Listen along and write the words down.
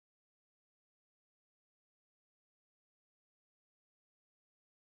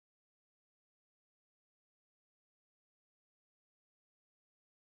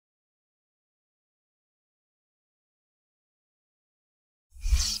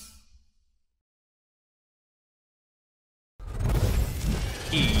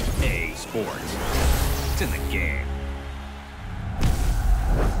EA Sports. It's in the game.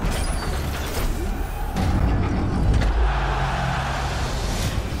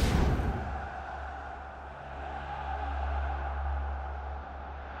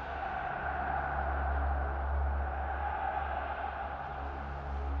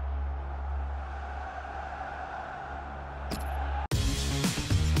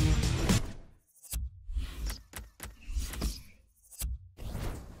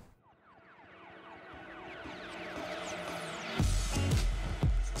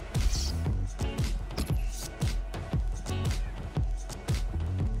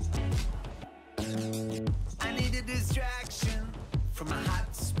 Distraction from a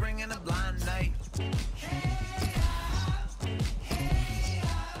hot spring and a blind night.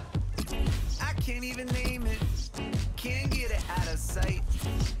 I can't even name it, can't get it out of sight.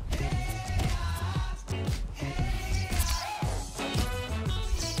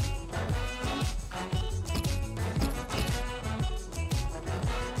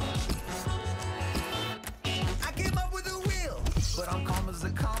 I came up with a wheel, but I'm calm as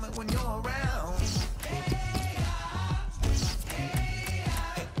a comet when you're around.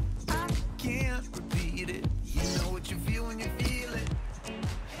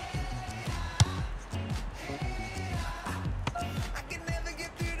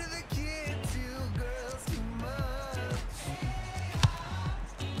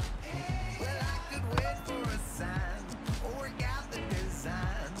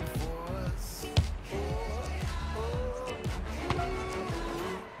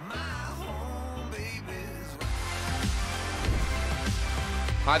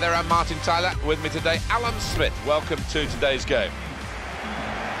 Hi there, I'm Martin Tyler. With me today, Alan Smith. Welcome to today's game.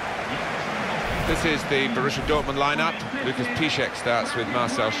 This is the Borussia Dortmund lineup. Lucas Piszczek starts with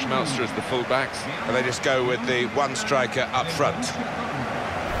Marcel Schmelzer as the fullbacks. And they just go with the one striker up front.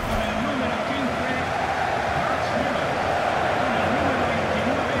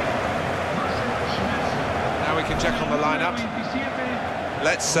 Now we can check on the lineup.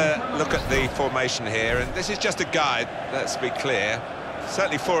 Let's look at the formation here, and this is just a guide, let's be clear.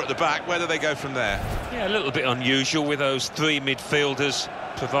 Certainly four at the back. Where do they go from there? Yeah, a little bit unusual with those three midfielders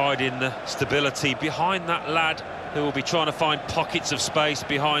providing the stability behind that lad who will be trying to find pockets of space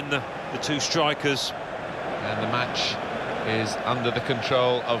behind the two strikers. And the match is under the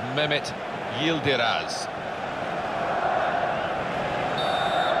control of Mehmet Yildiraz.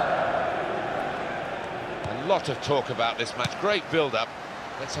 A lot of talk about this match. Great build-up.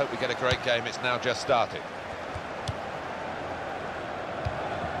 Let's hope we get a great game. It's now just started.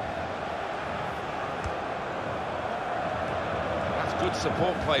 Good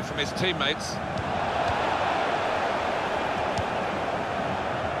support play from his teammates.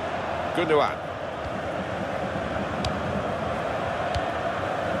 Gundogan.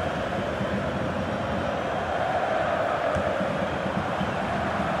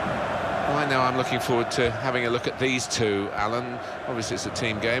 Right now I'm looking forward to having a look at these two, Alan. Obviously it's a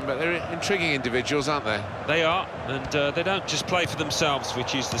team game, but they're intriguing individuals, aren't they? They are, and they don't just play for themselves,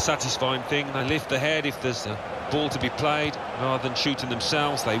 which is the satisfying thing. They lift the head if there's a ball to be played, rather than shooting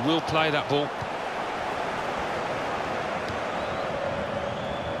themselves. They will play that ball.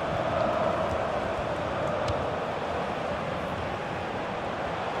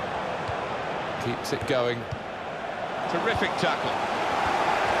 Keeps it going. Terrific tackle.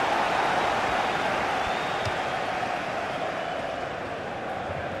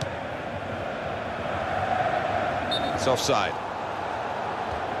 It's offside.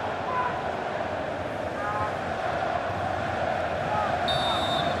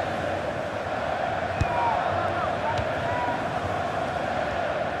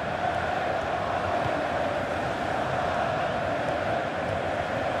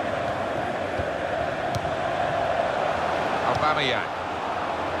 Aubameyang.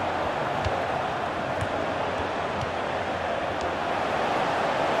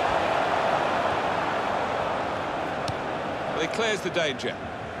 Well, he clears the danger.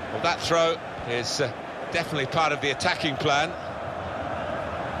 Well, that throw is definitely part of the attacking plan.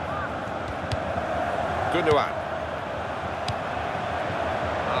 Gundogan.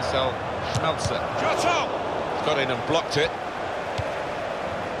 Marcel Schmelzer. Shot on! He's got in and blocked it.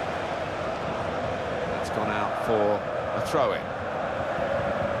 That's gone out for a throw-in.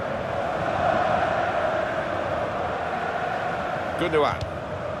 Gundogan.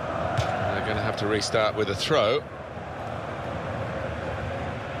 They're going to have to restart with a throw.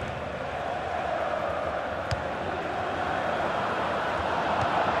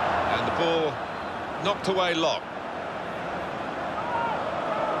 And the ball knocked away long.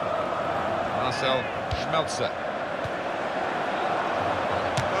 Marcel Schmelzer.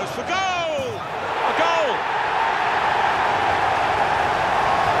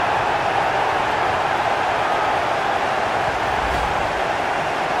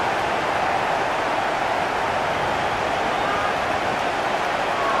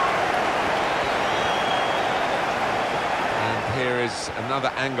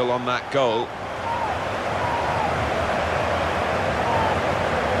 another angle on that goal.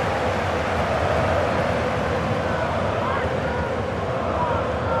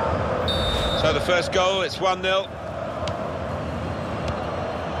 So the first goal, it's 1-0.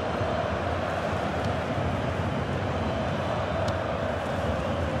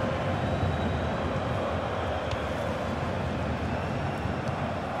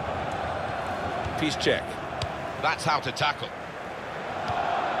 Check. That's how to tackle.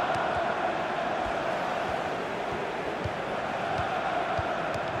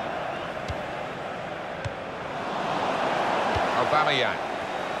 Aubameyang.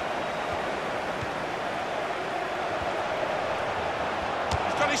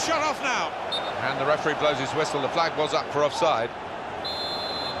 He's got his shot off now. And the referee blows his whistle. The flag was up for offside.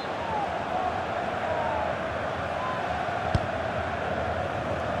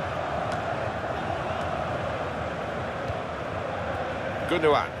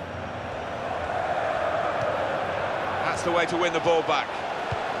 Gundogan. That's the way to win the ball back.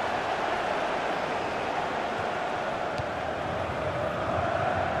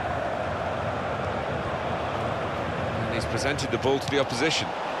 And he's presented the ball to the opposition.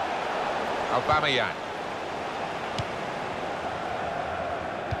 Aubameyang.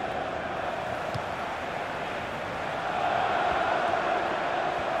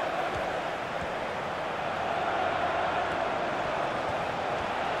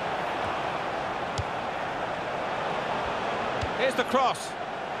 Here's the cross.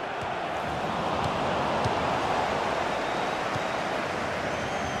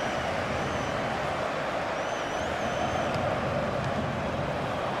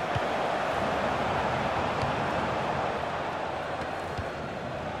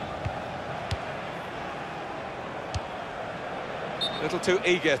 A little too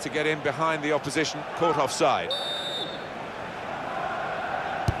eager to get in behind the opposition, caught offside.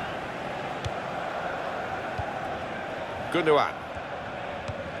 Gundogan.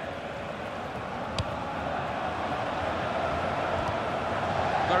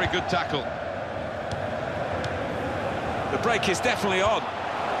 Very good tackle. The break is definitely on.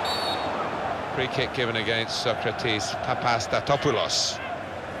 Free kick given against Socrates Papastatopoulos.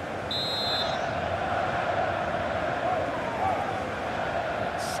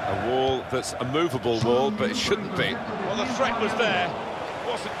 It's a wall that's a movable wall, but it shouldn't be. Well, the threat was there.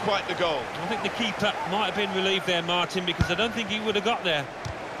 Wasn't quite the goal. I think the keeper might have been relieved there, Martin, because I don't think he would have got there.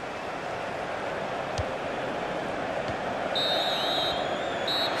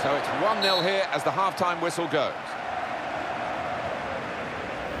 So it's 1-0 here as the half-time whistle goes.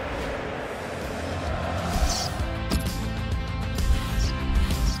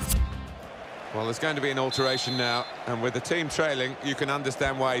 Well, there's going to be an alteration now, and with the team trailing, you can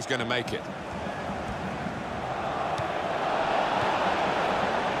understand why he's going to make it.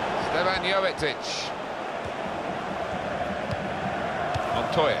 Stefan Jovetic.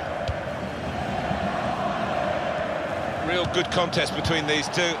 Montoya. Real good contest between these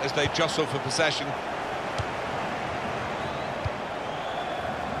two as they jostle for possession.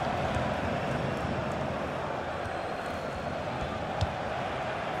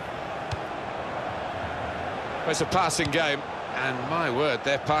 It's a passing game, and my word,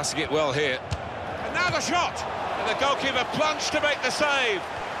 they're passing it well here. And now the shot! And the goalkeeper plunged to make the save.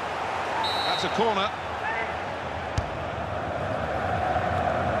 That's a corner.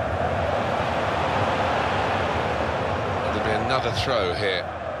 There'll be another throw here.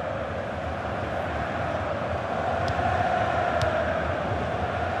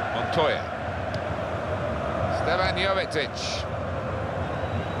 Montoya. Stefan Jovetic.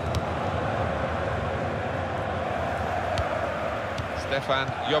 Stefan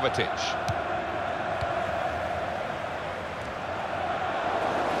Jovetic.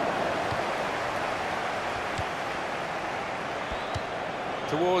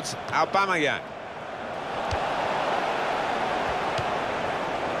 Towards Aubameyang.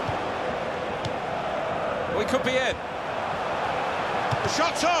 We could be in. The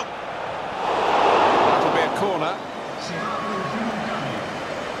shot's on. That'll be a corner.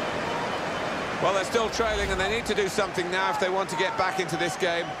 Well, they're still trailing and they need to do something now if they want to get back into this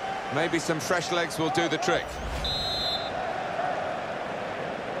game. Maybe some fresh legs will do the trick.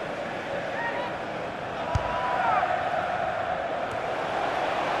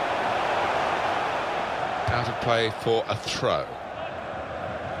 Out of play for a throw.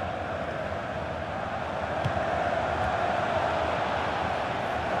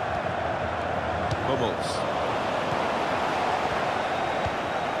 Hummels.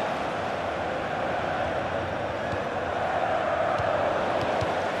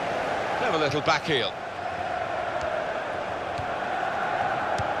 A little back heel.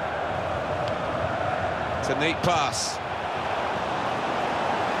 It's a neat pass.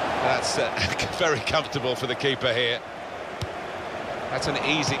 That's very comfortable for the keeper here. That's an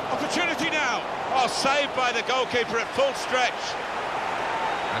easy opportunity now. Oh, saved by the goalkeeper at full stretch.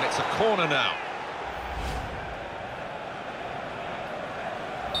 And it's a corner now.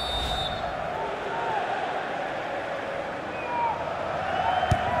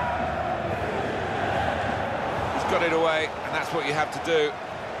 He's got it away, and that's what you have to do.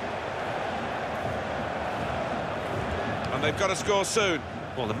 And they've got to score soon.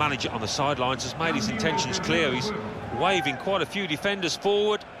 Well, the manager on the sidelines has made his intentions clear. He's waving quite a few defenders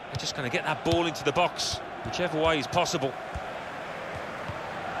forward. They're just going to get that ball into the box, whichever way is possible.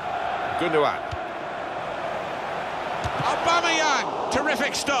 Gundogan. Aubameyang,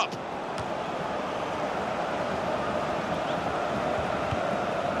 terrific stop.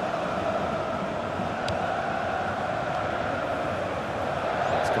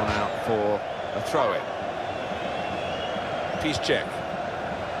 It's gone out for a throw-in. Piszczek.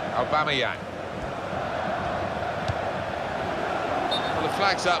 Aubameyang. Well, the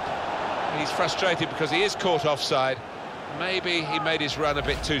flag's up. He's frustrated because he is caught offside. Maybe he made his run a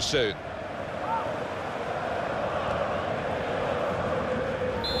bit too soon.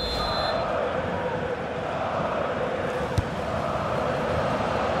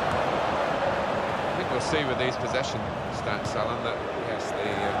 I think we'll see with these possession stats, Alan, that yes, the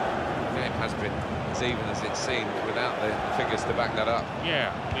game has been as even as it seemed without the figures to back that up.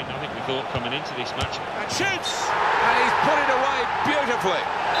 Yeah, I mean, I think we thought coming into this match. And shoots! And he's put it away beautifully.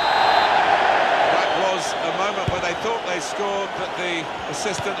 That was a moment where they thought they scored, but the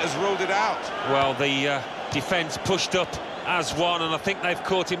assistant has ruled it out. Well, the defence pushed up as one, and I think they've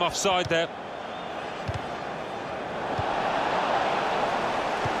caught him offside there.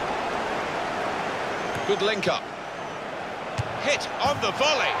 Good link-up. Hit on the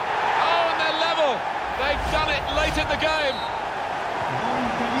volley. Oh, and they're level. They've done it late in the game.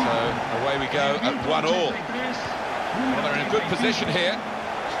 So away we go at 1-1. Well, they're in a good position here.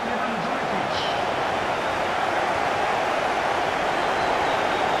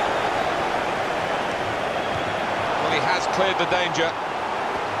 Well, he has cleared the danger.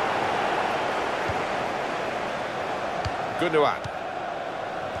 Gundogan.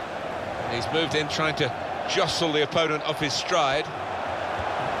 He's moved in, trying to jostle the opponent off his stride.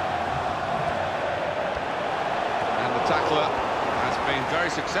 And the tackler has been very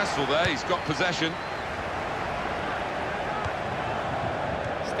successful there. He's got possession.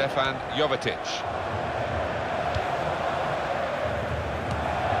 Stefan Jovetic.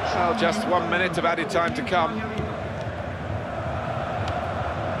 Well, just 1 minute of added time to come.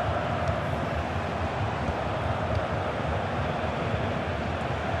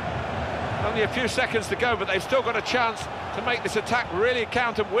 Only a few seconds to go, but they've still got a chance to make this attack really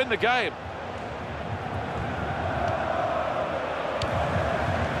count and win the game.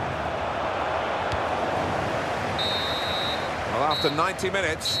 Well, after 90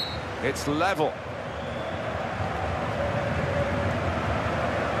 minutes, it's level.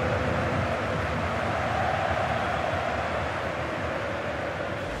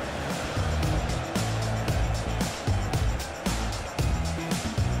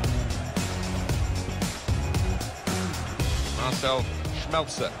 Marcel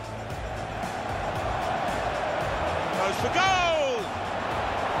Schmelzer. Goes for goal!